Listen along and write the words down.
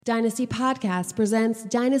Dynasty Podcast presents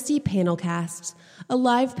Dynasty Panelcasts, a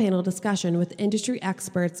live panel discussion with industry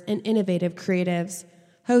experts and innovative creatives.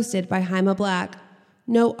 Hosted by Haima Black.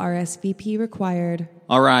 No RSVP required.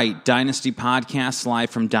 All right, Dynasty Podcast live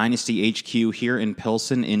from Dynasty HQ here in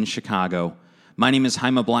Pilsen in Chicago. My name is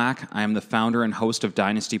Haima Black. I am the founder and host of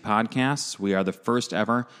Dynasty Podcasts. We are the first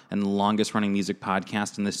ever and longest running music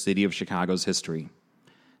podcast in the city of Chicago's history.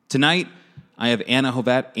 Tonight, I have Anna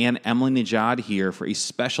Hovett and Emily Najad here for a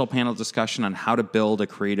special panel discussion on how to build a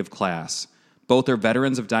creative class. Both are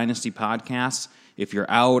veterans of Dynasty Podcasts. If you're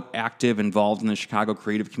out, active, involved in the Chicago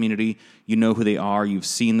creative community, you know who they are, you've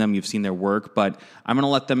seen them, you've seen their work, but I'm going to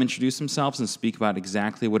let them introduce themselves and speak about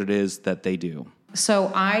exactly what it is that they do.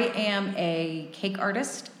 So I am a cake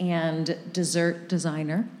artist and dessert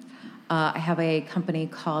designer. I have a company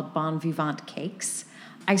called Bon Vivant Cakes.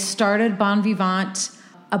 I started Bon Vivant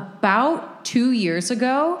about 2 years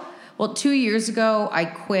ago. Well, 2 years ago, I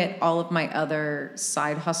quit all of my other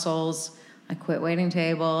side hustles. I quit waiting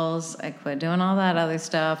tables. I quit doing all that other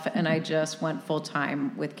stuff. And I just went full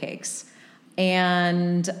time with cakes.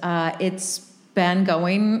 And it's been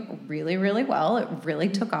going really, really well. It really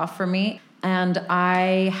took off for me. And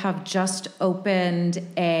I have just opened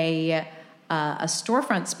a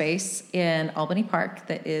storefront space in Albany Park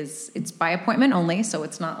it's by appointment only. So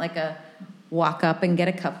it's not like a walk up and get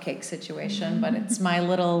a cupcake situation, but it's my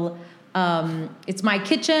little, it's my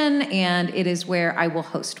kitchen, and it is where I will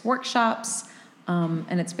host workshops,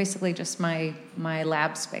 and it's basically just my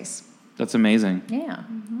lab space. That's amazing. Yeah.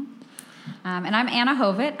 Mm-hmm. And I'm Anna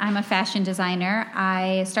Hovett. I'm a fashion designer.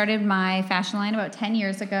 I started my fashion line about 10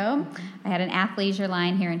 years ago. I had an athleisure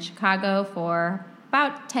line here in Chicago for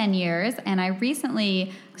about 10 years, and I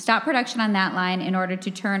recently stopped production on that line in order to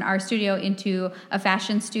turn our studio into a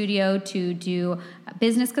fashion studio to do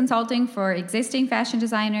business consulting for existing fashion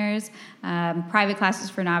designers, private classes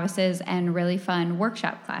for novices, and really fun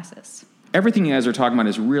workshop classes. Everything you guys are talking about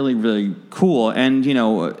is really, really cool. And, you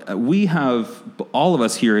know, we have, all of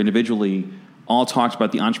us here individually, all talked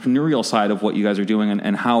about the entrepreneurial side of what you guys are doing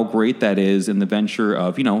and how great that is in the venture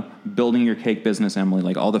of, you know, building your cake business, Emily,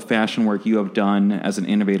 like all the fashion work you have done as an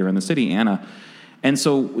innovator in the city, Anna. And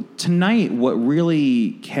so tonight, what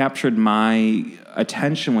really captured my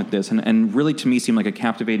attention with this and really to me seemed like a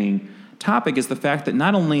captivating topic is the fact that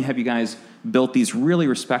not only have you guys built these really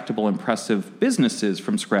respectable, impressive businesses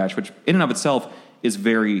from scratch, which in and of itself is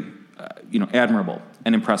very, admirable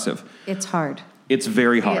and impressive. It's hard. It's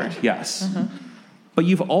very hard, yes. Mm-hmm. But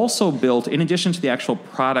you've also built, in addition to the actual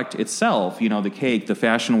product itself, you know, the cake, the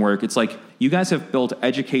fashion work, it's like you guys have built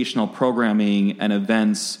educational programming and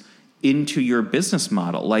events into your business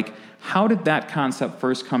model. Like, how did that concept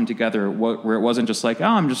first come together where it wasn't just like, oh,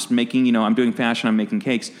 I'm just making, I'm doing fashion, I'm making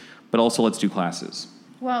cakes, but also let's do classes?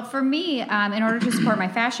 Well, for me, in order to support my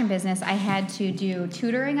fashion business, I had to do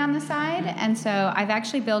tutoring on the side. And so I've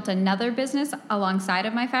actually built another business alongside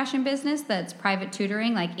of my fashion business that's private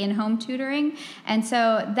tutoring, like in-home tutoring. And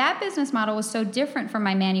so that business model was so different from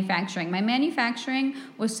my manufacturing. My manufacturing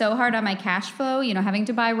was so hard on my cash flow, having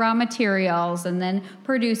to buy raw materials and then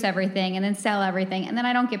produce everything and then sell everything. And then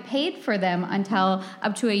I don't get paid for them until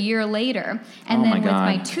up to a year later. And then with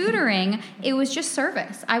my tutoring, it was just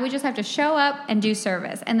service. I would just have to show up and do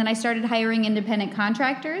service. And then I started hiring independent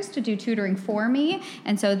contractors to do tutoring for me.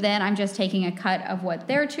 And so then I'm just taking a cut of what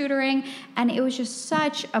they're tutoring. And it was just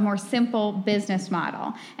such a more simple business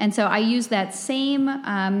model. And so I used that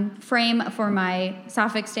same frame for my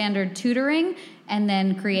Suffolk Standard tutoring and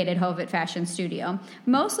then created Hovett Fashion Studio.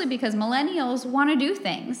 Mostly because millennials want to do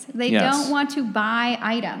things. They don't want to buy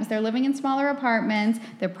items. They're living in smaller apartments,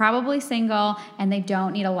 they're probably single, and they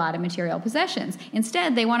don't need a lot of material possessions.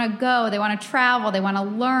 Instead, they want to go, they want to travel, they want to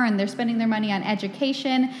learn, they're spending their money on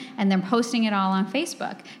education, and they're posting it all on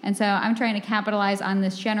Facebook. And so I'm trying to capitalize on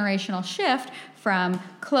this generational shift from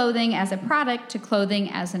clothing as a product to clothing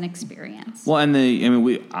as an experience. Well, and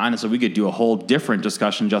we could do a whole different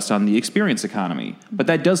discussion just on the experience economy. But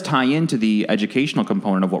that does tie into the educational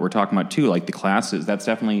component of what we're talking about too, like the classes. That's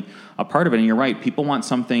definitely a part of it. And you're right, people want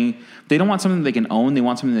something, they don't want something they can own, they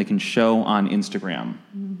want something they can show on Instagram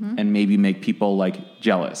and maybe make people like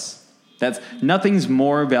jealous. Nothing's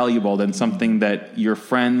more valuable than something that your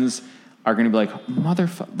friends are going to be like,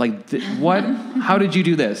 what? How did you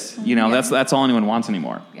do this? That's all anyone wants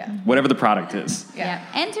anymore. Yeah. Whatever the product is. Yeah.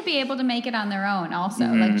 And to be able to make it on their own also.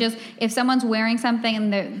 Like just if someone's wearing something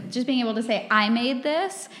and they're just being able to say, I made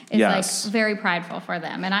this is like very prideful for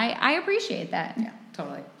them. And I appreciate that. Yeah,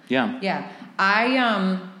 totally. Yeah. Yeah.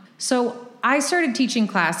 I started teaching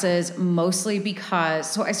classes mostly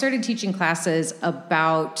because I started teaching classes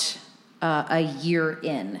about a year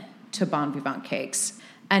in to Bon Vivant Cakes.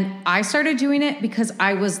 And I started doing it because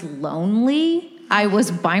I was lonely. I was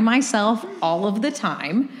by myself all of the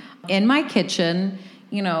time in my kitchen,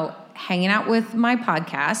 you know, hanging out with my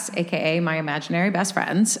podcasts, AKA my imaginary best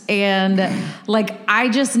friends. And like, I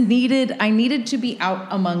needed to be out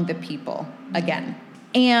among the people again.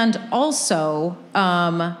 And also,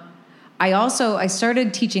 I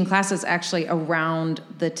started teaching classes actually around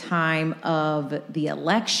the time of the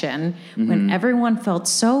election when everyone felt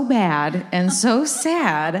so bad and so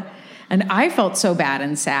sad. And I felt so bad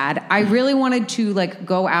and sad. I really wanted to like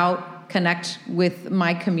go out, connect with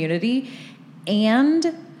my community.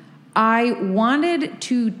 And I wanted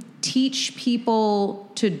to teach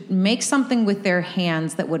people to make something with their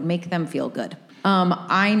hands that would make them feel good.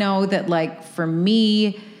 I know that like for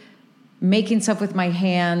me, making stuff with my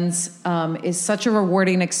hands is such a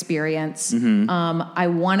rewarding experience. I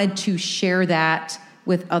wanted to share that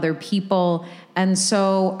with other people. And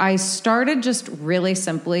so I started just really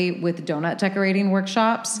simply with donut decorating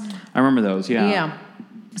workshops. I remember those, Yeah.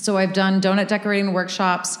 So I've done donut decorating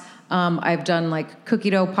workshops. I've done like cookie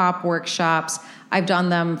dough pop workshops. I've done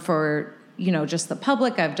them for, you know, just the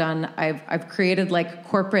public. I've created like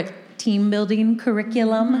corporate team building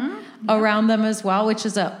curriculum around them as well, which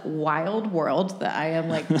is a wild world that I am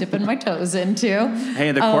like dipping my toes into.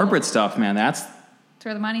 Hey, the corporate stuff, man, that's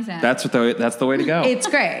where the money's at. that's the way to go. It's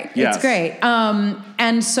great. Yes. It's great.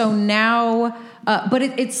 And so now, but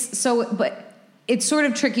it's sort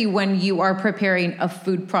of tricky when you are preparing a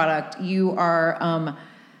food product. You are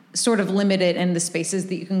sort of limited in the spaces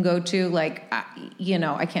that you can go to. Like, you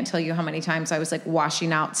know, I can't tell you how many times I was like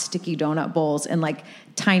washing out sticky donut bowls in like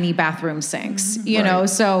tiny bathroom sinks, you know?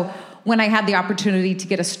 So when I had the opportunity to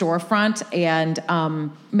get a storefront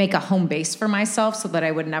and make a home base for myself so that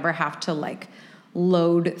I would never have to like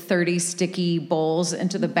load 30 sticky bowls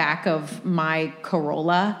into the back of my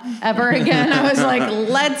Corolla ever again, I was like,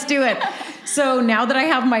 let's do it. So now that I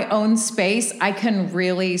have my own space, I can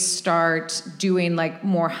really start doing like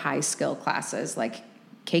more high skill classes, like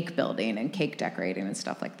cake building and cake decorating and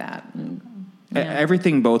stuff like that. And,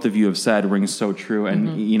 everything both of you have said rings so true.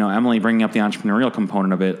 And, you know, Emily bringing up the entrepreneurial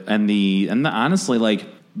component of it and the honestly, like,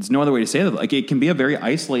 there's no other way to say that. Like, it can be a very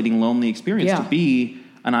isolating, lonely experience to be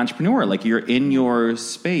an entrepreneur. Like, you're in your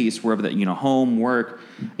space, wherever that, you know, home, work,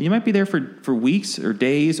 and you might be there for weeks or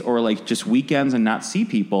days or like just weekends and not see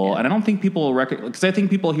people. And I don't think people because I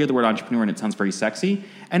think people hear the word entrepreneur and it sounds very sexy,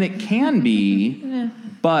 and it can be,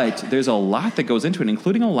 but there's a lot that goes into it,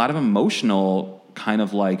 including a lot of emotional kind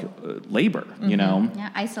of like labor, you know? Yeah,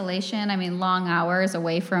 isolation. I mean, long hours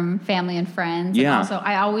away from family and friends. Yeah. And also,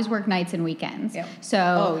 I always work nights and weekends. Yep.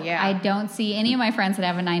 So I don't see any of my friends that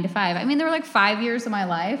have a 9 to 5. I mean, there were like 5 years of my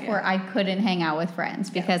life where I couldn't hang out with friends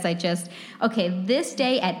because I just, this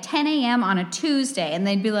day at 10 a.m. on a Tuesday. And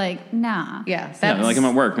they'd be like, nah. yeah, They're like, I'm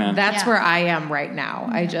at work, man. That's where I am right now.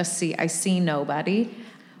 I see nobody,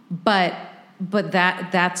 but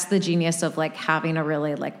that's the genius of like having a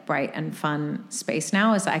really like bright and fun space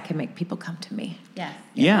now is I can make people come to me. Yes.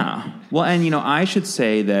 Yeah. Well, and, you know, I should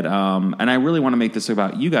say that, and I really want to make this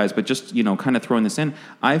about you guys, but just, you know, kind of throwing this in,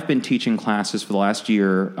 I've been teaching classes for the last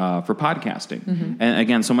year for podcasting. And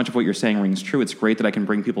again, so much of what you're saying rings true. It's great that I can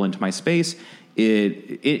bring people into my space.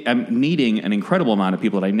 I'm meeting an incredible amount of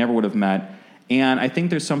people that I never would have met. And I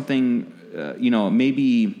think there's something, you know,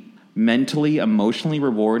 maybe mentally, emotionally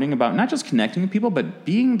rewarding about not just connecting with people, but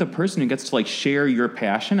being the person who gets to like share your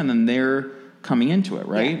passion and then they're coming into it,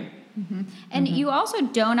 right? Yeah. And you also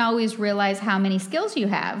don't always realize how many skills you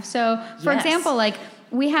have. So, for example, like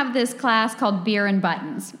we have this class called Beer and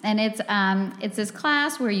Buttons, and it's this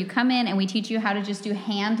class where you come in and we teach you how to just do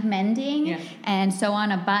hand mending and sew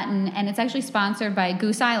on a button, and it's actually sponsored by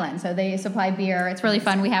Goose Island, so they supply beer. It's really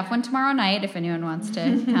fun. We have one tomorrow night if anyone wants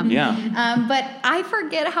to come. But I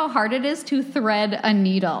forget how hard it is to thread a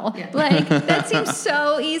needle. Like, that seems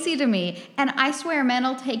so easy to me, and I swear men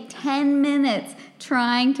will take 10 minutes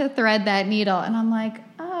trying to thread that needle, and I'm like,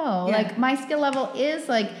 like my skill level is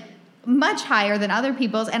like much higher than other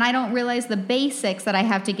people's, and I don't realize the basics that I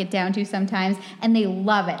have to get down to sometimes, and they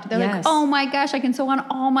love it. They're like, oh my gosh, I can sew on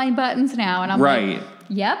all my buttons now, and I'm like,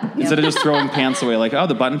 yep. Instead of just throwing pants away, like, oh,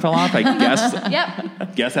 the button fell off, I guess.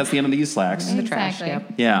 Guess that's the end of these slacks. In the trash.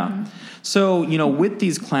 Yeah. So, you know, with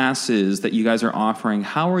these classes that you guys are offering,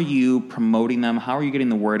 how are you promoting them? How are you getting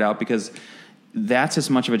the word out? Because that's as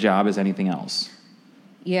much of a job as anything else.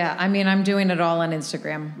 Yeah, I mean, I'm doing it all on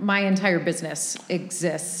Instagram. My entire business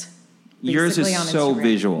exists. Yours is so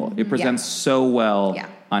visual. It presents so well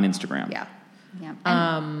on Instagram.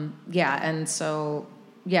 And so,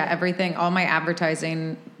 everything, all my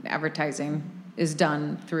advertising is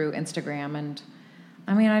done through Instagram, and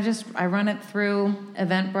I mean, I run it through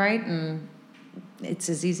Eventbrite, and it's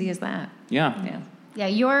as easy as that. Yeah. Yeah,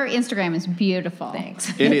 your Instagram is beautiful.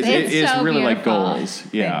 Thanks. It is. It's It is so really beautiful. like goals.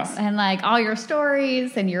 Yeah. Thanks. And like all your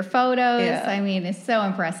stories and your photos. Yeah. I mean, it's so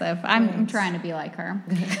impressive. I'm trying to be like her.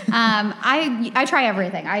 I try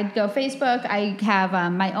everything. I go Facebook. I have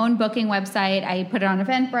my own booking website. I put it on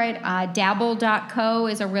Eventbrite. Dabble.co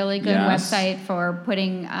is a really good Yes. website for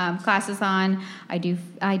putting classes on. I do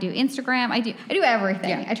Instagram. I do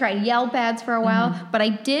everything. Yeah. I tried Yelp ads for a while, but I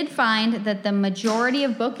did find that the majority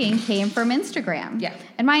of booking came from Instagram. Yeah.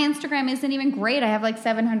 And my Instagram isn't even great. I have like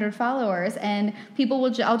 700 followers, and people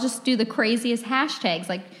will. I'll just do the craziest hashtags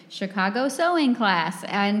like Chicago sewing class,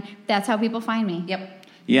 and that's how people find me. Yep.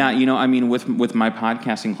 Yeah, I mean, with my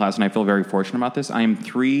podcasting class, and I feel very fortunate about this, I am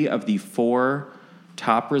 3 of the 4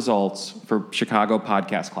 top results for Chicago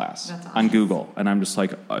podcast class on Google. And I'm just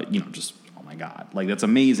like, oh my God. Like, that's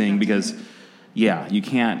amazing because, you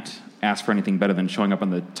can't ask for anything better than showing up on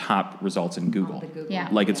the top results in Google. Yeah.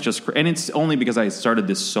 Like, it's just, and it's only because I started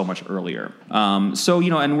this so much earlier. And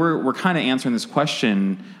we're kind of answering this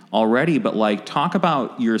question already, but like, talk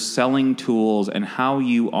about your selling tools and how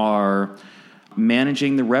you are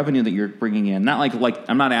managing the revenue that you're bringing in. Not like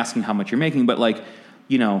I'm not asking how much you're making, but like,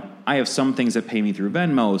 I have some things that pay me through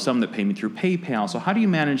Venmo, some that pay me through PayPal. So how do you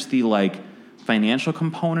manage the like financial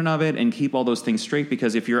component of it and keep all those things straight?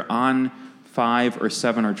 Because if you're on 5 or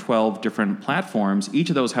 7 or 12 different platforms, each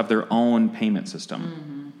of those have their own payment system.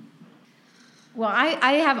 Mm-hmm. Well,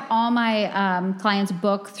 I have all my clients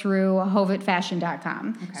book through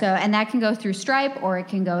hovitfashion.com. Okay. So, and that can go through Stripe or it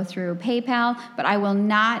can go through PayPal, but I will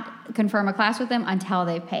not confirm a class with them until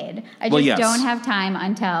they've paid. I just don't have time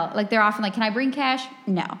until, like, they're often like, can I bring cash?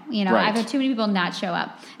 No. Right. I've had too many people not show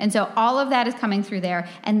up. And so all of that is coming through there.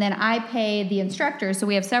 And then I pay the instructors. So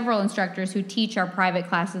we have several instructors who teach our private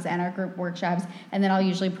classes and our group workshops. And then I'll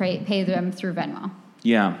usually pay them through Venmo.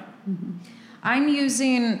 Yeah. Mm-hmm.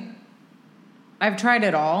 I've tried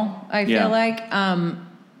it all, I feel like.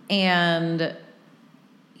 And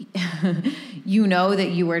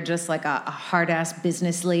that you are just like a hard-ass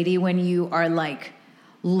business lady when you are like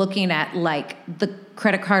looking at like the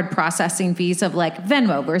credit card processing fees of like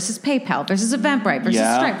Venmo versus PayPal versus Eventbrite versus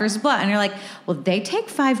Stripe versus blah. And you're like, well, they take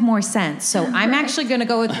 5 more cents. So I'm actually going to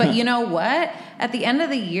go with, but you know what? At the end of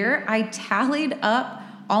the year, I tallied up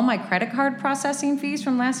all my credit card processing fees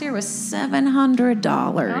from last year was $700.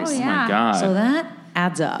 Oh, yeah. Oh my God. So that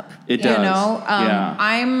adds up. It does.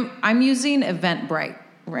 I'm using Eventbrite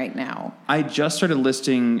right now. I just started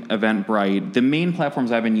listing Eventbrite. The main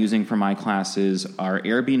platforms I've been using for my classes are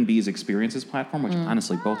Airbnb's Experiences platform, which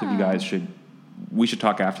honestly both of you guys should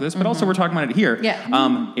talk after this, but also we're talking about it here. Yeah.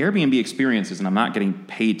 Airbnb Experiences, and I'm not getting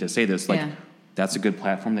paid to say this, that's a good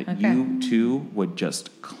platform that you too would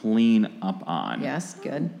just clean up on. Yes,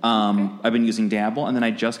 good. I've been using Dabble, and then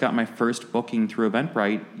I just got my first booking through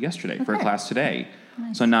Eventbrite yesterday for a class today.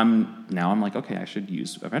 Nice. So now I'm like, okay, I should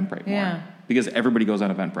use Eventbrite more because everybody goes on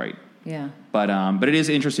Eventbrite. Yeah. But it is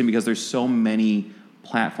interesting because there's so many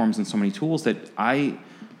platforms and so many tools that I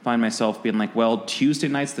find myself being like, well, Tuesday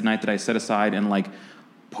night's the night that I set aside and like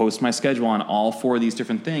post my schedule on all 4 of these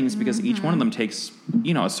different things because each one of them takes,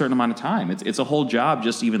 a certain amount of time. It's a whole job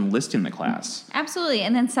just even listing the class. Absolutely.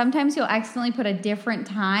 And then sometimes you'll accidentally put a different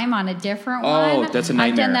time on a different one. Oh, that's a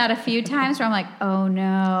nightmare. I've done that a few times where I'm like, oh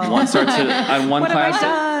no. One starts on one What class. have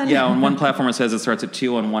I done? Yeah, on one platform it says it starts at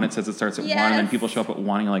 2, on one it says it starts at 1, and then Yes. people show up at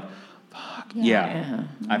 1 and you're like, fuck. Yeah.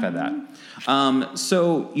 I've had that.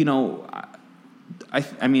 So,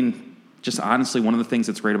 I mean, just honestly, one of the things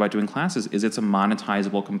that's great about doing classes is it's a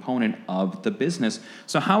monetizable component of the business.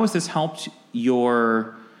 So how has this helped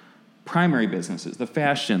your primary businesses, the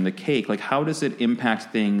fashion, the cake? Like, how does it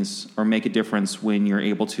impact things or make a difference when you're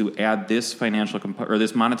able to add this financial or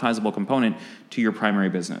this monetizable component to your primary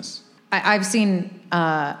business? I've seen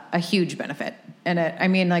a huge benefit in it. I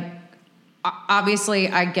mean, like, obviously,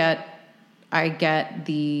 I get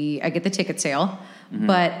the ticket sale. Mm-hmm.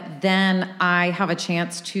 But then I have a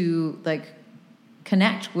chance to like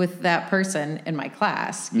connect with that person in my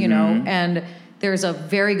class, and there's a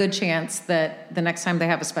very good chance that the next time they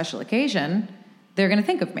have a special occasion, they're going to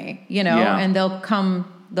think of me, and they'll come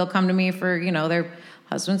to me for, their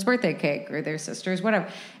husband's birthday cake or their sister's, whatever.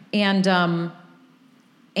 And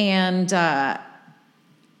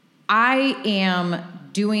I am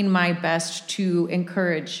doing my best to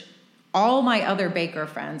encourage all my other baker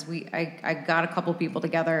friends. I got a couple people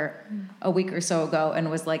together a week or so ago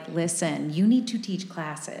and was like, listen, you need to teach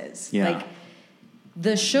classes. Yeah. Like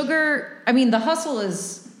the hustle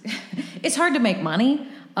is, it's hard to make money.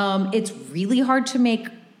 It's really hard to make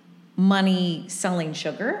money selling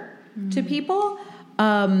sugar to people.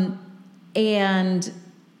 And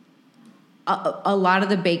a lot of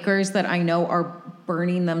the bakers that I know are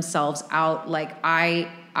burning themselves out. Like I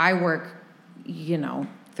work,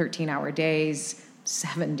 13-hour days,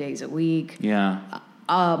 7 days a week. Yeah.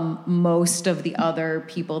 Most of the other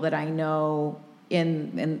people that I know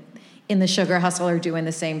in the sugar hustle are doing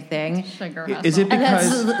the same thing. Sugar hustle. Is it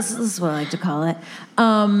because This is what I like to call it.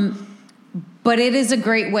 But it is a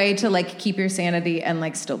great way to like keep your sanity and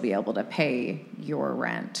like still be able to pay your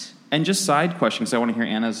rent. And just side question, because I want to hear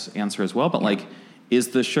Anna's answer as well, but like,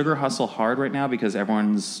 is the sugar hustle hard right now because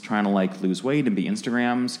everyone's trying to like lose weight and be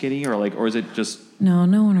Instagram skinny, or is it just... No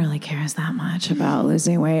one really cares that much about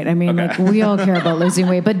losing weight. I mean, like we all care about losing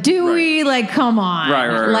weight, but do we? Like, come on.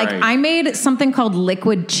 Right. Like I made something called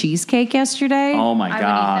liquid cheesecake yesterday. Oh my I would eat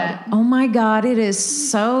God. that. Oh my God, it is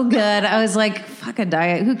so good. I was like, fuck a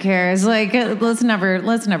diet. Who cares? Like, let's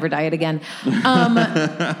never diet again.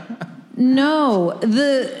 No,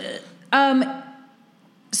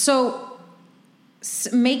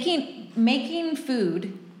 making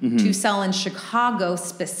food to sell in Chicago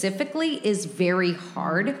specifically is very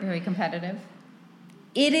hard. Very competitive.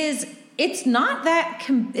 It is. It's not that.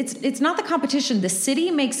 It's not the competition. The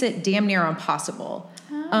city makes it damn near impossible.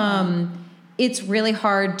 It's really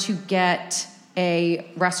hard to get a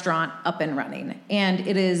restaurant up and running, and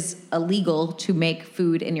it is illegal to make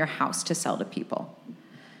food in your house to sell to people.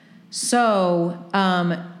 So,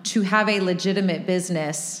 to have a legitimate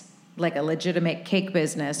business, like a legitimate cake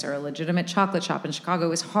business or a legitimate chocolate shop in Chicago,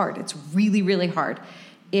 is hard. It's really, really hard.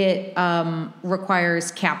 It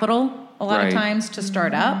requires capital a lot of times to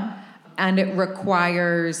start up, and it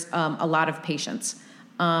requires a lot of patience.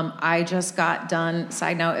 I just got done.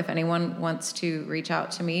 Side note, if anyone wants to reach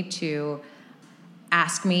out to me to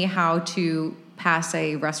ask me how to pass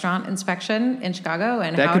a restaurant inspection in Chicago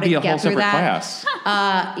and That how could to be a get whole through separate that,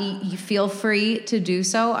 class. you feel free to do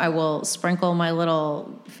so. I will sprinkle my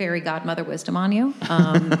little fairy godmother wisdom on you,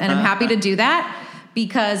 and I'm happy to do that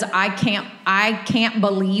because I can't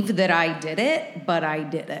believe that I did it, but I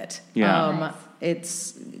did it. Yeah. Nice.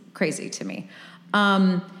 It's crazy to me.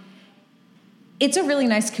 It's a really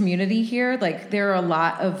nice community here. Like there are a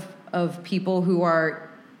lot of people who are,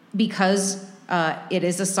 because it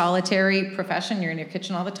is a solitary profession. You're in your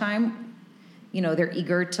kitchen all the time. They're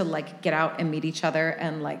eager to like get out and meet each other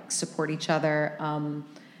and like support each other.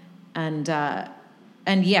 And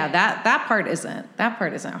yeah, that part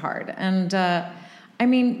isn't hard. And I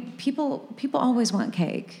mean, people always want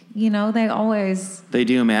cake. They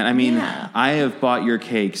do, man. I mean, Yeah. I have bought your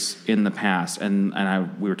cakes in the past, and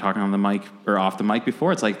we were talking on the mic or off the mic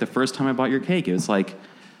before. It's like the first time I bought your cake, it was like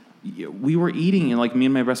we were eating, and like me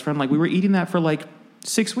and my best friend, like we were eating that for like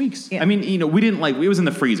 6 weeks. Yeah. I mean, we didn't like, it was in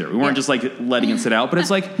the freezer. We weren't just like letting it sit out, but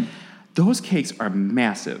it's like, those cakes are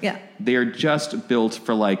massive. Yeah. They are just built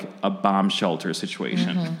for like a bomb shelter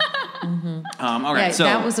situation. All right. Yeah, so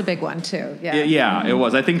that was a big one too. Yeah. Yeah, it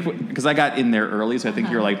was. I think because I got in there early, so I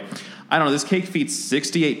think you're like, I don't know, this cake feeds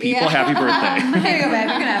 68 people. Yeah. Happy birthday. Here you go, babe.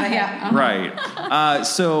 You can have it. Yeah. Right.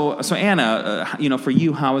 So Anna, for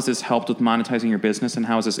you, how has this helped with monetizing your business, and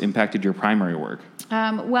how has this impacted your primary work?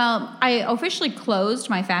 Well, I officially closed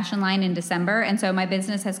my fashion line in December, and so my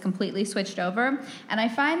business has completely switched over. And I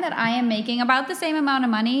find that I am making about the same amount of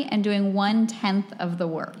money and doing 1/10 of the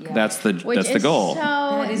work. Yeah. That's the goal.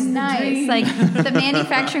 So is the nice. dream. Like the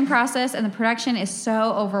manufacturing process and the production is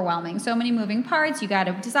so overwhelming. So many moving parts. You got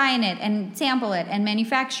to design it and sample it and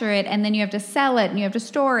manufacture it, and then you have to sell it and you have to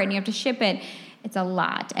store it and you have to ship it. It's a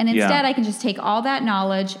lot. And instead, I can just take all that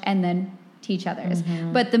knowledge and then teach others.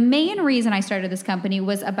 But the main reason I started this company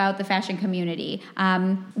was about the fashion community.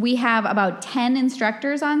 We have about 10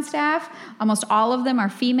 instructors on staff. Almost all of them are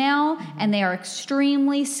female, and they are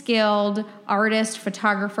extremely skilled artists,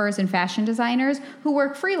 photographers, and fashion designers who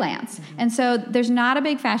work freelance. And so there's not a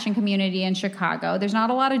big fashion community in Chicago. There's not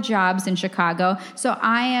a lot of jobs in Chicago. So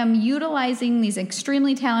I am utilizing these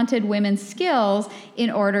extremely talented women's skills in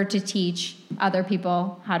order to teach other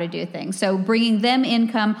people how to do things. So bringing them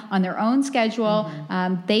income on their own schedule.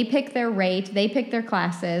 They pick their rate, they pick their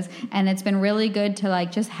classes, and it's been really good to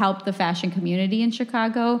like just help the fashion community in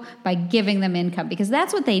Chicago by giving them income, because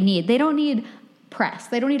that's what they need. They don't need press.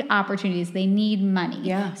 They don't need opportunities. They need money.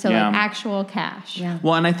 Yeah. So Yeah. like actual cash. Yeah.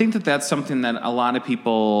 Well, and I think that's something that a lot of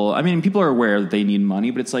people, people are aware that they need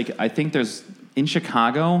money, but it's like, I think in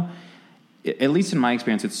Chicago, at least in my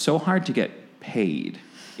experience, it's so hard to get paid.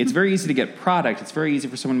 It's very easy to get product. It's very easy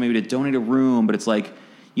for someone maybe to donate a room, but it's like,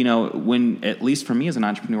 when, at least for me as an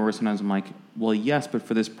entrepreneur, sometimes I'm like, well, yes, but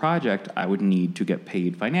for this project, I would need to get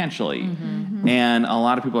paid financially. And a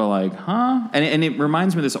lot of people are like, huh? And it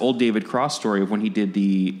reminds me of this old David Cross story of when he did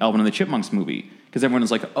the Alvin and the Chipmunks movie. because everyone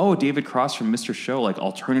was like, oh, David Cross from Mr. Show, like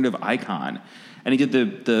alternative icon. And he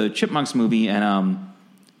did the Chipmunks movie, and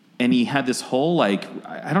he had this whole, like,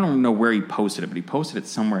 I don't know where he posted it, but he posted it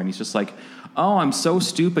somewhere, and he's just like, oh, I'm so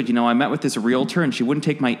stupid. You know, I met with this realtor, and she wouldn't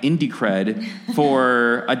take my indie cred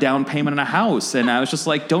for a down payment on a house. And I was just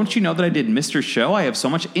like, don't you know that I did Mr. Show? I have so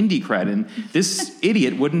much indie cred, and this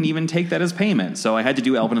idiot wouldn't even take that as payment. So I had to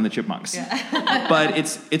do Alvin and the Chipmunks. Yeah. But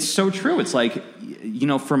it's so true. It's like, you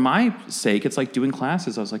know, for my sake, it's like doing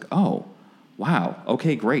classes. I was like, oh, wow,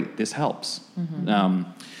 okay, great, this helps. Mm-hmm.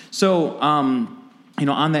 You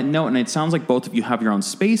know, on that note, and it sounds like both of you have your own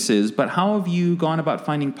spaces, but how have you gone about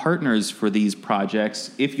finding partners for these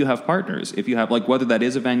projects, if you have partners? If you have, like, whether that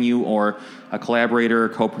is a venue or a collaborator,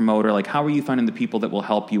 co-promoter, like, how are you finding the people that will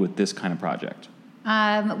help you with this kind of project?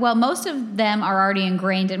 Well, most of them are already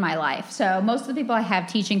ingrained in my life. So most of the people I have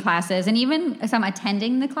teaching classes, and even some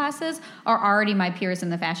attending the classes, are already my peers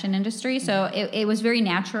in the fashion industry. So it was very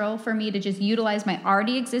natural for me to just utilize my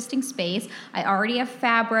already existing space. I already have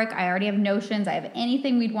fabric. I already have notions. I have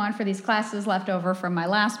anything we'd want for these classes left over from my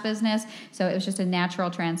last business. So it was just a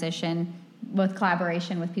natural transition with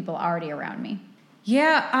collaboration with people already around me.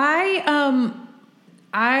 Yeah,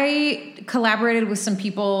 I collaborated with some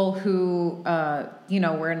people who,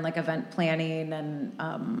 were in like event planning, and,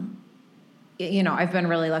 I've been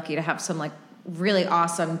really lucky to have some like really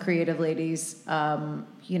awesome creative ladies,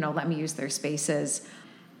 let me use their spaces.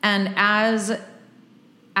 And as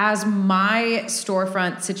my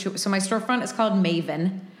storefront so my storefront is called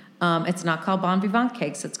Maven. It's not called Bon Vivant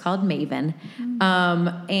Cakes. It's called Maven.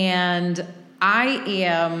 Mm-hmm. And I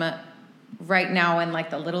am right now in like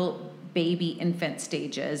the little baby infant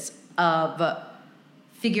stages of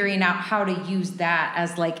figuring out how to use that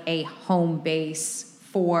as like a home base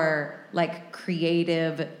for like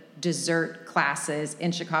creative dessert classes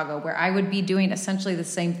in Chicago, where I would be doing essentially the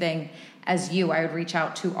same thing as you. I would reach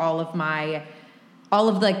out to all of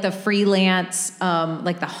like the freelance,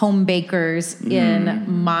 like the home bakers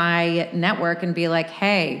in my network and be like,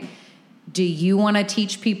 hey, do you want to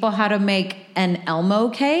teach people how to make an Elmo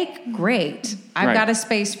cake? Great. I've got a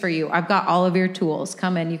space for you. I've got all of your tools.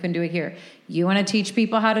 Come in. You can do it here. You want to teach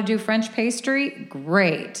people how to do French pastry?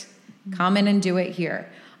 Great. Come in and do it here.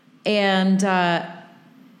 And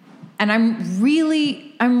I'm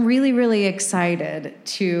really, really excited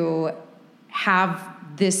to have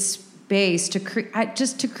this space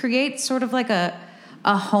to create sort of like a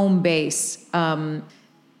home base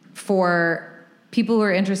for people who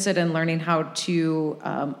are interested in learning how to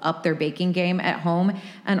up their baking game at home,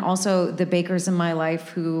 and also the bakers in my life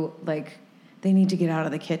who, like, they need to get out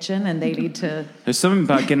of the kitchen and they need to... There's something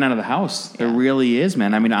about getting out of the house. Yeah. There really is,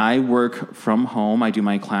 man. I mean, I work from home. I do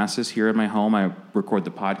my classes here at my home. I record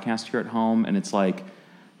the podcast here at home. And it's like,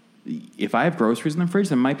 if I have groceries in the fridge,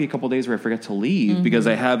 there might be a couple days where I forget to leave because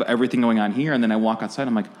I have everything going on here. And then I walk outside,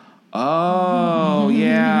 I'm like, oh,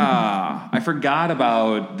 yeah, I forgot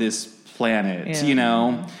about this planet, you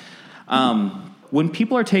know? When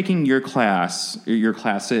people are taking your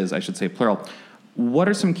classes, I should say plural, what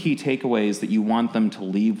are some key takeaways that you want them to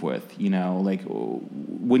leave with? You know, like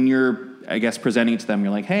when you're, I guess, presenting to them,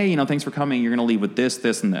 you're like, hey, thanks for coming. You're going to leave with this,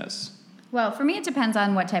 this, and this. Well, for me, it depends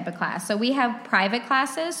on what type of class. So we have private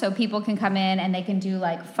classes, so people can come in and they can do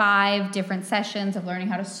like 5 different sessions of learning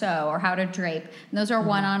how to sew or how to drape. And those are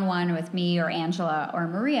one-on-one with me or Angela or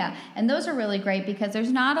Maria. And those are really great because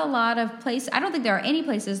there's not a lot of places. I don't think there are any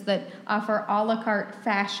places that offer a la carte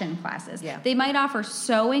fashion classes. Yeah. They might offer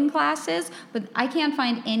sewing classes, but I can't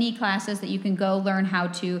find any classes that you can go learn how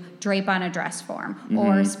to drape on a dress form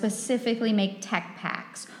or specifically make tech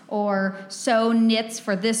packs or sew knits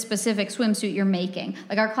for this specific swimsuit you're making.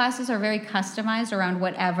 Like, our classes are very customized around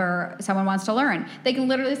whatever someone wants to learn. They can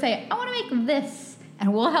literally say, I want to make this,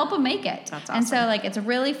 and we'll help them make it. That's awesome. And so, like, it's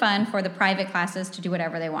really fun for the private classes to do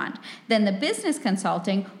whatever they want. Then the business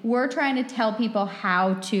consulting, we're trying to tell people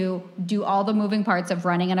how to do all the moving parts of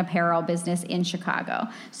running an apparel business in Chicago.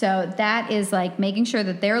 So that is like making sure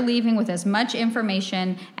that they're leaving with as much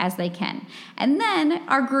information as they can. And then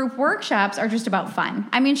our group workshops are just about fun.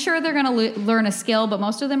 I mean, sure, they're going to learn a skill, but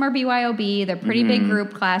most of them are BYOB. They're pretty big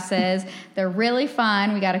group classes. They're really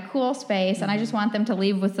fun. We got a cool space, and I just want them to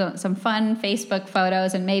leave with some fun Facebook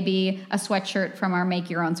photos and maybe a sweatshirt from our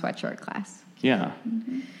Make Your Own Sweatshirt class. Yeah.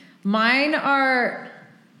 Mine are,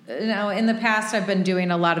 in the past I've been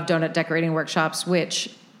doing a lot of donut decorating workshops,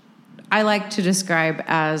 which I like to describe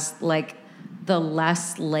as like the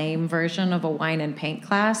less lame version of a wine and paint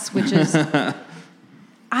class, which is, when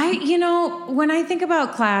I think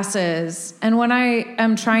about classes and when I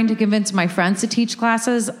am trying to convince my friends to teach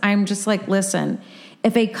classes, I'm just like, listen,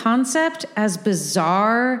 if a concept as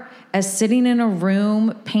bizarre as sitting in a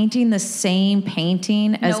room painting the same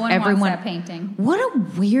painting as No one everyone. wants that painting. What a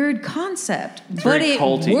weird concept, but very it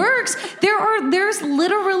culty. works. There's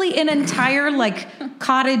literally an entire like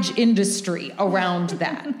cottage industry around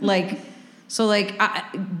that. Like, so like,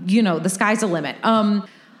 the sky's the limit.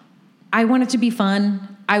 I want it to be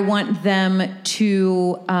fun. I want them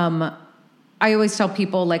to. I always tell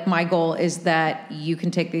people, like, my goal is that you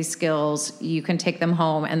can take these skills, you can take them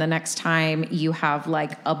home, and the next time you have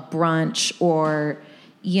like a brunch or,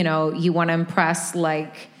 you want to impress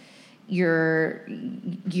like your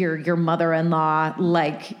mother-in-law,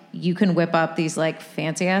 like you can whip up these like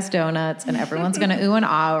fancy ass donuts and everyone's going to ooh and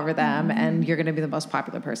ah over them, and you're going to be the most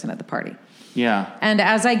popular person at the party. Yeah. And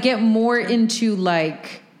as I get more into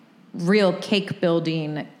like real cake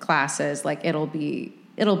building classes, like it'll be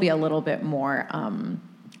a little bit more,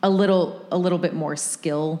 a little bit more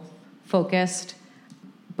skill focused.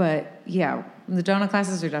 But yeah, the donut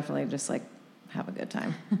classes are definitely just like have a good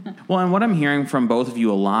time. Well, and what I'm hearing from both of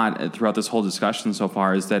you a lot throughout this whole discussion so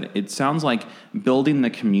far is that it sounds like building the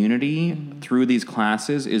community through these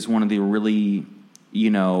classes is one of the really,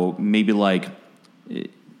 maybe like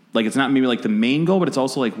it's not maybe like the main goal, but it's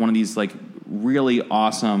also like one of these like really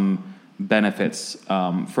awesome benefits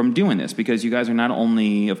from doing this, because you guys are not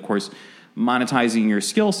only, of course, monetizing your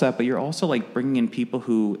skill set, but you're also like bringing in people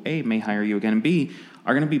who A, may hire you again, and B,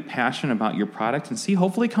 are going to be passionate about your product, and C,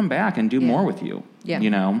 hopefully come back and do more with you.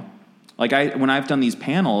 Yeah. Like when I've done these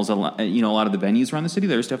panels, a lot of the venues around the city,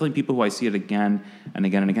 there's definitely people who I see it again and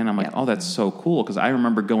again and again. I'm like, oh, that's so cool. Because I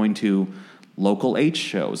remember going to Local H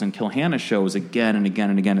shows and Kilhanna shows again and again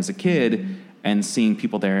and again as a kid, and seeing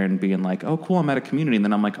people there and being like, oh, cool, I'm at a community. And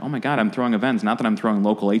then I'm like, oh my God, I'm throwing events. Not that I'm throwing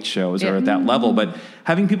Local H shows or at that level, but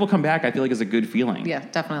having people come back, I feel like is a good feeling. Yeah,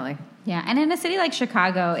 definitely. Yeah, and in a city like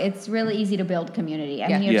Chicago, it's really easy to build community.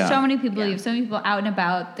 I mean, you have so many people, you have so many people out and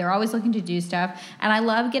about. They're always looking to do stuff. And I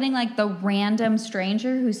love getting like the random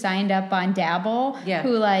stranger who signed up on Dabble,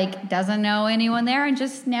 who like doesn't know anyone there and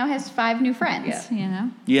just now has 5 new friends,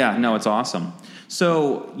 Yeah, no, it's awesome.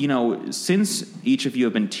 So, since each of you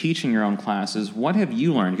have been teaching your own classes, what have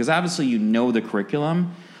you learned? Because obviously you know the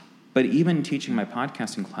curriculum, but even teaching my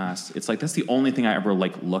podcasting class, it's like that's the only thing I ever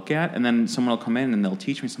like look at. And then someone will come in and they'll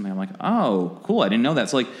teach me something. I'm like, oh, cool, I didn't know that.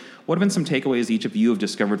 So like, what have been some takeaways each of you have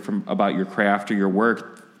discovered about your craft or your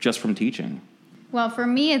work just from teaching? Well, for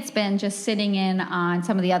me, it's been just sitting in on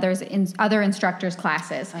some of the other instructors'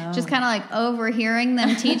 classes, just kind of like overhearing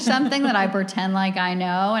them teach something that I pretend like I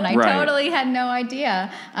know, and I totally had no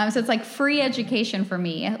idea. So it's like free education for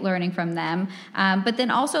me, learning from them. But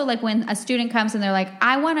then also like when a student comes and they're like,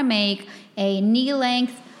 I want to make a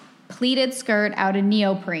knee-length pleated skirt out of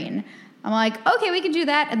neoprene. I'm like, okay, we can do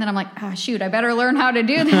that. And then I'm like, shoot, I better learn how to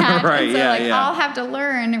do that. And so I'll have to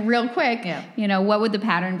learn real quick, what would the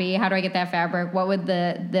pattern be? How do I get that fabric? What would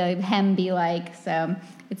the hem be like? So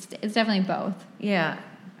it's definitely both. Yeah.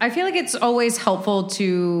 I feel like it's always helpful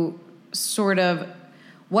to sort of,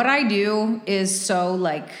 what I do is so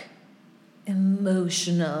like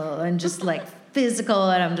emotional and just like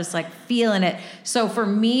physical, and I'm just like feeling it. So for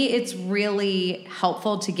me, it's really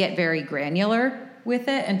helpful to get very granular with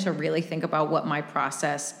it and to really think about what my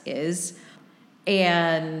process is,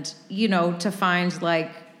 and to find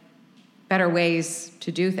like better ways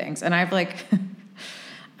to do things. And I've like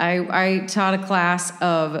I taught a class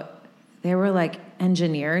of, they were like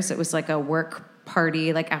engineers. It was like a work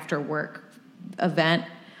party, like after work event.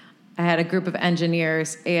 I had a group of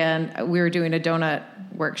engineers and we were doing a donut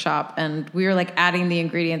workshop, and we were like adding the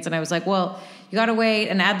ingredients, and I was like, well, you got to wait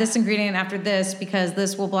and add this ingredient after this because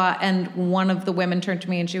this will blah. And one of the women turned to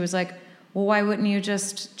me and she was like, well, why wouldn't you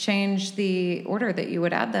just change the order that you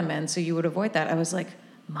would add them in so you would avoid that? I was like,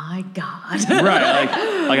 my God.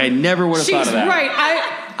 Right. Like I never would have thought of that. Right.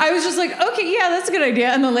 I was just like, okay, yeah, that's a good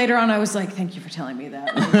idea. And then later on I was like, thank you for telling me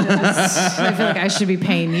that. I feel like I should be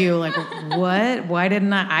paying you. Like, what? Why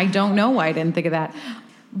didn't I don't know why I didn't think of that.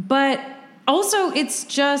 But also it's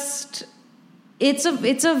just, it's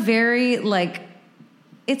a very like,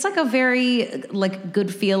 it's like a very like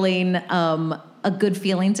good feeling, a good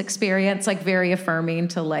feelings experience, like very affirming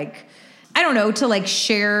to like, I don't know, to like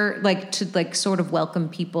share, like to like sort of welcome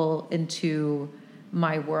people into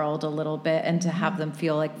my world a little bit and to have them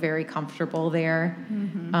feel like very comfortable there.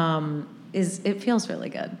 It feels really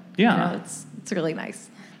good. Yeah. It's really nice.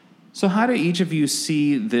 So how do each of you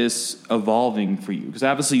see this evolving for you? Because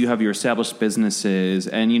obviously you have your established businesses,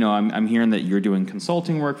 and I'm hearing that you're doing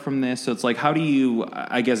consulting work from this. So it's like, how do you,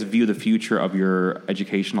 I guess, view the future of your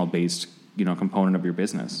educational based, component of your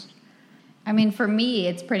business? I mean, for me,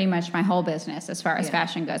 it's pretty much my whole business as far as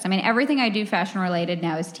fashion goes. I mean, everything I do fashion related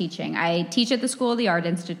now is teaching. I teach at the School of the Art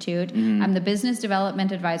Institute. I'm the business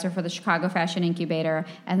development advisor for the Chicago Fashion Incubator,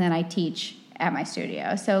 and then I teach at my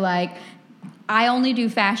studio. So, like, I only do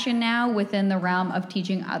fashion now within the realm of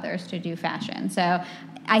teaching others to do fashion. So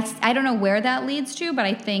I don't know where that leads to, but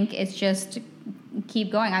I think it's just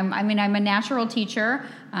keep going. I'm a natural teacher.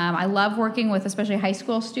 I love working with especially high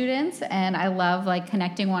school students, and I love like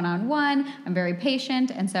connecting one-on-one. I'm very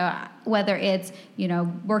patient, and so whether it's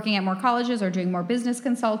working at more colleges or doing more business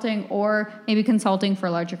consulting or maybe consulting for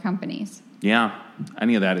larger companies. Yeah,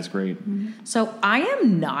 any of that is great. So I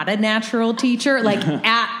am not a natural teacher, like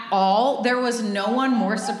at all. There was no one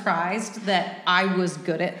more surprised that I was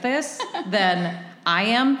good at this than I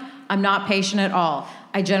am. I'm not patient at all.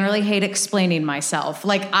 I generally hate explaining myself.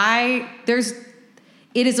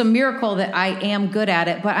 It is a miracle that I am good at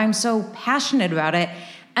it, but I'm so passionate about it.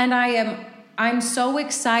 And I'm so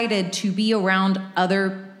excited to be around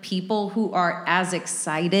other people who are as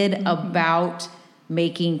excited about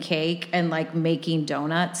making cake and like making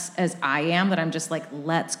donuts as I am, that I'm just like,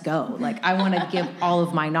 let's go. Like, I want to give all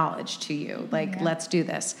of my knowledge to you. Like, let's do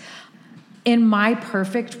this. In my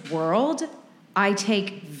perfect world, I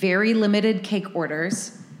take very limited cake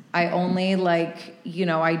orders. I only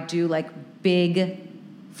I do like big,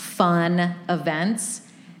 fun events,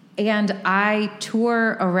 and I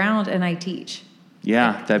tour around and I teach.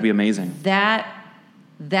 Yeah, that'd be amazing. That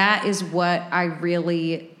is what I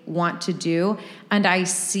really want to do. And I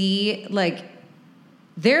see like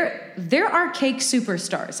there are cake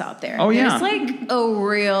superstars out there. Oh yeah. There's like a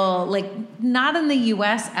real, like, not in the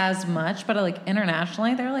US as much, but like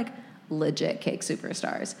internationally, they're like legit cake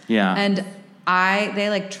superstars. Yeah. And they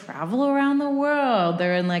like travel around the world.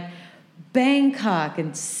 They're in like Bangkok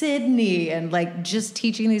and Sydney and like just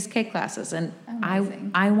teaching these cake classes. And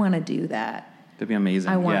I want to do that. That'd be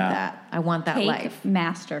amazing. I want that. I want that Cake life.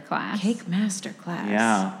 masterclass. Cake masterclass.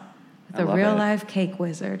 Yeah. The real life cake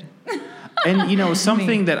wizard. And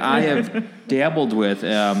something that I have dabbled with,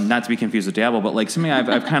 not to be confused with dabble, but like something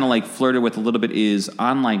I've kind of like flirted with a little bit is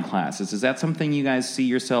online classes. Is that something you guys see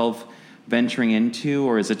yourself venturing into,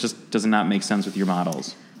 or does it not make sense with your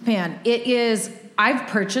models? Man, it is. I've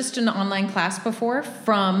purchased an online class before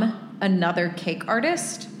from another cake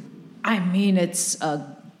artist. I mean, it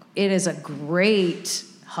is a great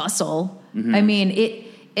hustle. Mm-hmm. I mean, it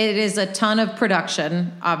is a ton of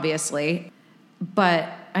production, obviously, but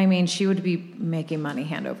I mean, she would be making money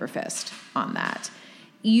hand over fist on that.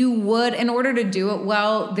 You would, in order to do it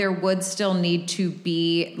well, there would still need to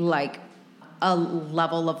be like a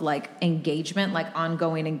level of like engagement, like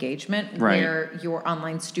ongoing engagement, right, where your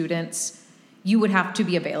online students, you would have to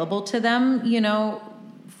be available to them,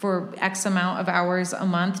 for X amount of hours a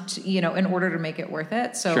month, in order to make it worth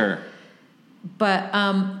it. So, sure. But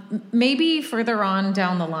maybe further on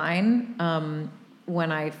down the line,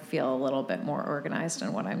 when I feel a little bit more organized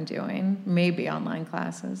in what I'm doing, maybe online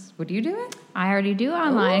classes. Would you do it? I already do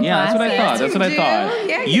online yeah, classes. That's what I thought.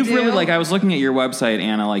 Yeah, You've do. really, like, I was looking at your website,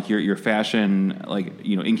 Anna, like your fashion, like,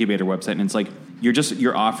 incubator website, and it's like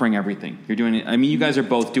you're offering everything. You're doing it. I mean, you guys are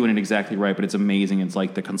both doing it exactly right, but it's amazing. It's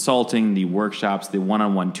like the consulting, the workshops, the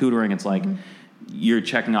one-on-one tutoring. It's like you're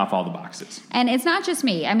checking off all the boxes. And it's not just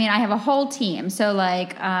me. I mean, I have a whole team. So,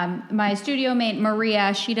 like, my studio mate,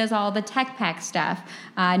 Maria, she does all the tech pack stuff.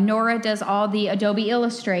 Nora does all the Adobe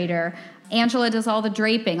Illustrator. Angela does all the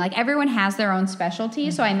draping. Like, everyone has their own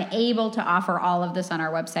specialty, so I'm able to offer all of this on our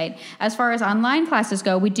website. As far as online classes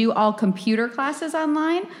go, we do all computer classes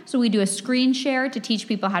online. So we do a screen share to teach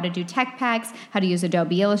people how to do tech packs, how to use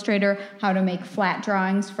Adobe Illustrator, how to make flat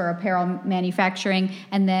drawings for apparel manufacturing,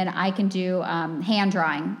 and then I can do hand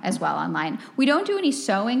drawing as well online. We don't do any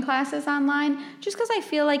sewing classes online, just because I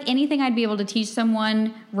feel like anything I'd be able to teach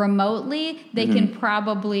someone remotely, they can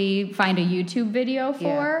probably find a YouTube video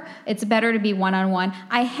for. Yeah. It's better to be one-on-one.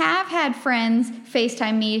 I have had friends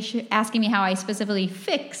FaceTime me asking me how I specifically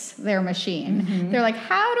fix their machine. Mm-hmm. They're like,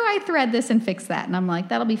 how do I thread this and fix that? And I'm like,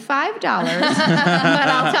 that'll be $5, but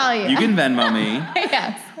I'll tell you. You can Venmo me.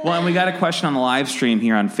 Yes. Well, and we got a question on the live stream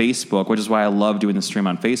here on Facebook, which is why I love doing the stream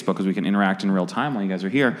on Facebook, because we can interact in real time while you guys are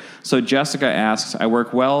here. So Jessica asks, I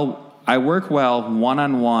work well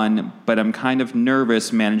one-on-one, but I'm kind of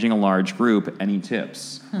nervous managing a large group. Any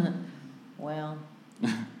tips? Well...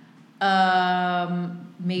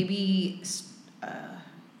 maybe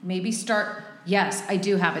start. Yes, I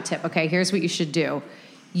do have a tip. Okay, here's what you should do.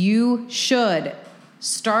 You should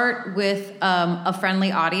start with a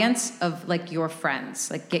friendly audience of like your friends.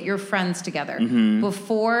 Like, get your friends together. Mm-hmm.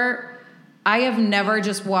 Before, I have never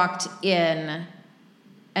just walked in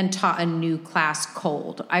and taught a new class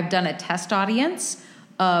cold. I've done a test audience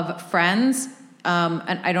of friends,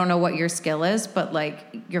 and I don't know what your skill is, but like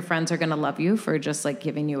your friends are going to love you for just like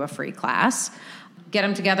giving you a free class. Get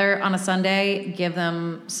them together on a Sunday, give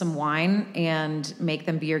them some wine, and make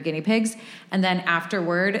them be your guinea pigs. And then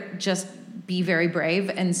afterward, just be very brave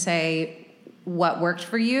and say what worked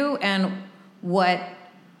for you and what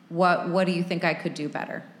do you think I could do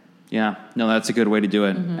better? Yeah, no, that's a good way to do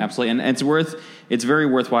it. Absolutely. And it's very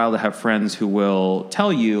worthwhile to have friends who will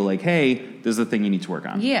tell you like, hey, this is the thing you need to work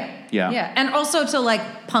on. Yeah. And also to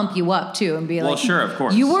like pump you up too and be like, well, sure, of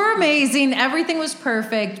course. You were amazing. Everything was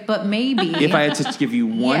perfect, but maybe if I had to give you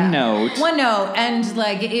one note, and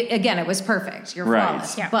like, it was perfect. You're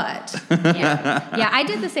flawless, but yeah, I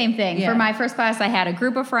did the same thing. For my first class, I had a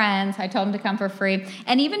group of friends. I told them to come for free.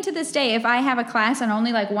 And even to this day, if I have a class and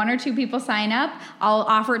only like 1 or 2 people sign up, I'll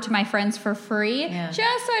offer it to my friends for free,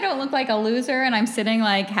 just so I don't look like a loser and I'm sitting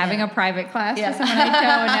like having a private class with someone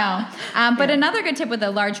I don't know. But another good tip with a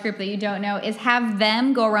large group that you don't know is have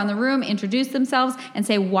them go around the room, introduce themselves, and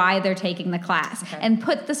say why they're taking the class. And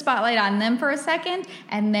put the spotlight on them for a second,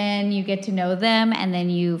 and then you get to know them, and then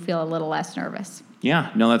you feel a little less nervous.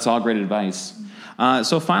 Yeah, no, that's all great advice.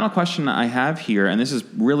 So final question I have here, and this has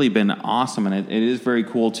really been awesome, and it is very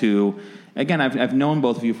cool to... Again, I've known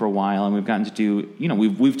both of you for a while, and we've gotten to do,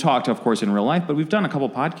 we've talked, of course, in real life, but we've done a couple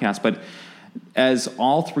podcasts. But as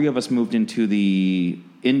all 3 of us moved into the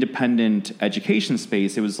independent education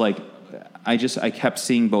space, it was like, I kept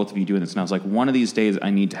seeing both of you doing this, and I was like, one of these days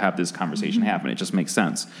I need to have this conversation happen. It just makes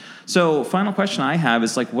sense. So final question I have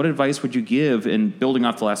is like, what advice would you give, in building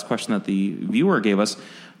off the last question that the viewer gave us,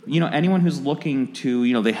 anyone who's looking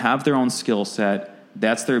to, they have their own skill set,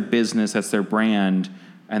 that's their business, that's their brand,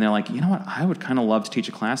 and they're like, you know what, I would kind of love to teach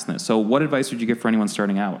a class in this. So what advice would you give for anyone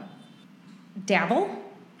starting out? Dabble.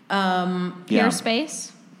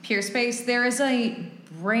 Peerspace. Peerspace. There is a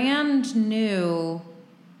brand new,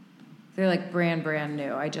 they're like brand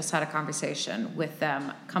new. I just had a conversation with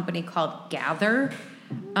them, a company called Gather.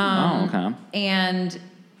 Okay. And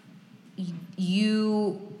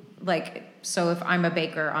you, like, so if I'm a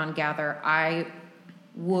baker on Gather,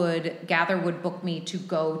 Gather would book me to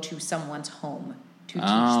go to someone's home to teach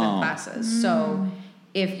them classes. So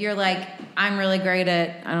if you're like, I'm really great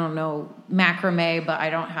at, I don't know, macrame, but I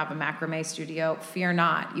don't have a macrame studio, fear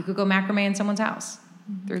not. You could go macrame in someone's house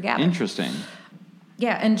through Gather. Interesting.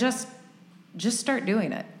 Yeah, and just start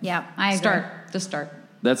doing it. Yeah, I agree. Just start.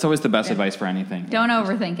 That's always the best advice for anything. Don't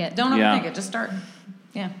overthink it. Don't overthink it. Just start.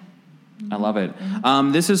 Yeah. I love it.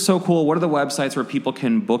 This is so cool. What are the websites where people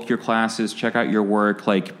can book your classes, check out your work,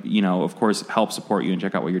 of course, help support you and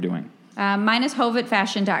check out what you're doing? Mine is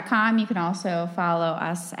hovetfashion.com. You can also follow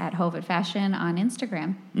us at Hovet Fashion on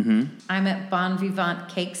Instagram. I'm at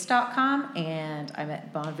bonvivantcakes.com, and I'm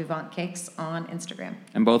at bonvivantcakes on Instagram.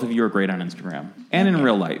 And both of you are great on Instagram and in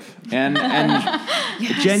real life. And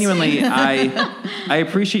genuinely, I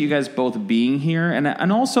appreciate you guys both being here,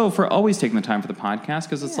 and also for always taking the time for the podcast,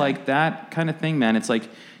 because it's like that kind of thing, man. It's like,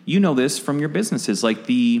 this from your businesses, like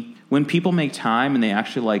when people make time and they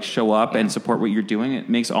actually show up and support what you're doing, it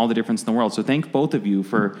makes all the difference in the world. So thank both of you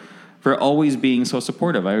for always being so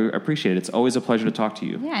supportive. I appreciate it. It's always a pleasure to talk to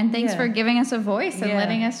you. Yeah, and thanks for giving us a voice and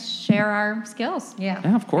letting us share our skills.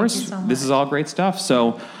 Yeah, of course. Thank you so much. This is all great stuff.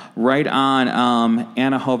 So right on,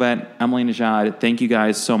 Anna Hovet, Emily Najad, thank you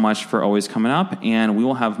guys so much for always coming up. And we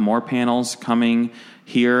will have more panels coming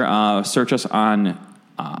here. Search us on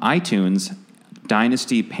iTunes,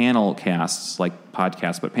 Dynasty Panelcasts, like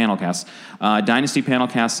podcasts, but panelcasts. Dynasty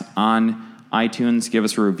Panelcasts on iTunes. Give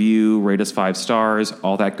us a review, rate us 5 stars,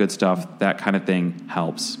 all that good stuff. That kind of thing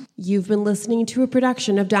helps. You've been listening to a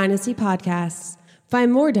production of Dynasty Podcasts.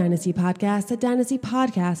 Find more Dynasty Podcasts at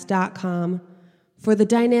dynastypodcast.com. For the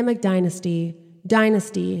dynamic dynasty,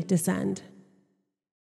 Dynasty Descend.